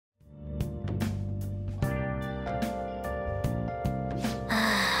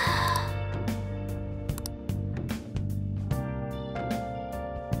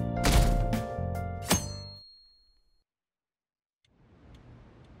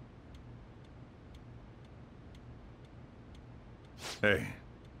Hey.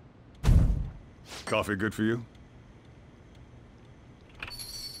 Coffee good for you?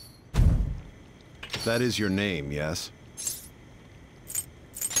 That is your name, yes?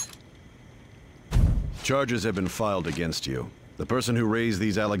 Charges have been filed against you. The person who raised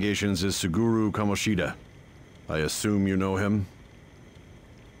these allegations is Suguru Kamoshida. I assume you know him?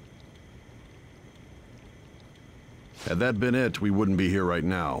 Had that been it, we wouldn't be here right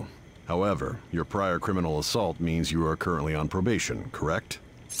now. However, your prior criminal assault means you are currently on probation, correct?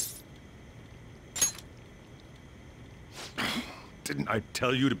 Didn't I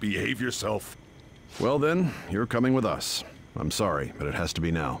tell you to behave yourself? Well then, you're coming with us. I'm sorry, but it has to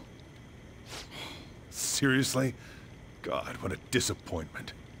be now. Seriously? God, what a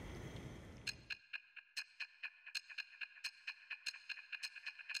disappointment.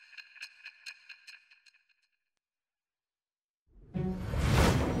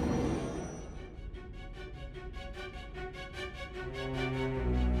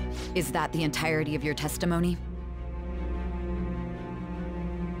 Is that the entirety of your testimony?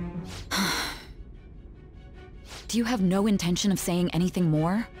 Do you have no intention of saying anything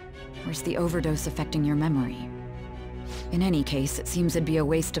more? Or is the overdose affecting your memory? In any case, it seems it'd be a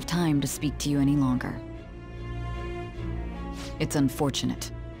waste of time to speak to you any longer. It's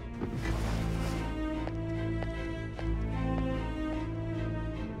unfortunate.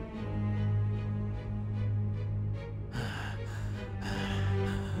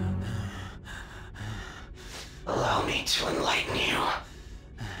 Allow me to enlighten you.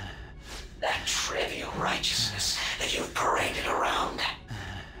 That trivial righteousness that you've paraded around.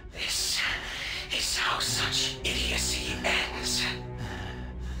 This is how such idiocy ends.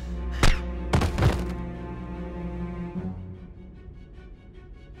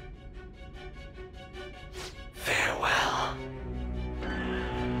 Farewell.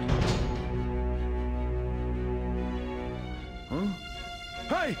 Huh?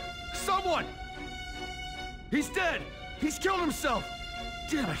 Hey! Someone! He's dead! He's killed himself!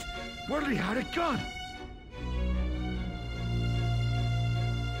 Damn it! Where did he hide a gun?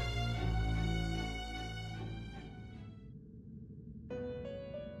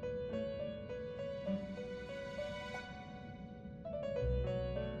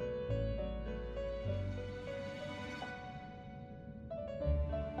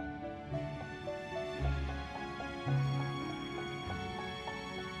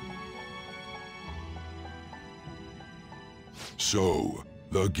 So,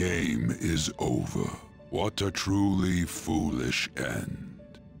 the game is over. What a truly foolish end.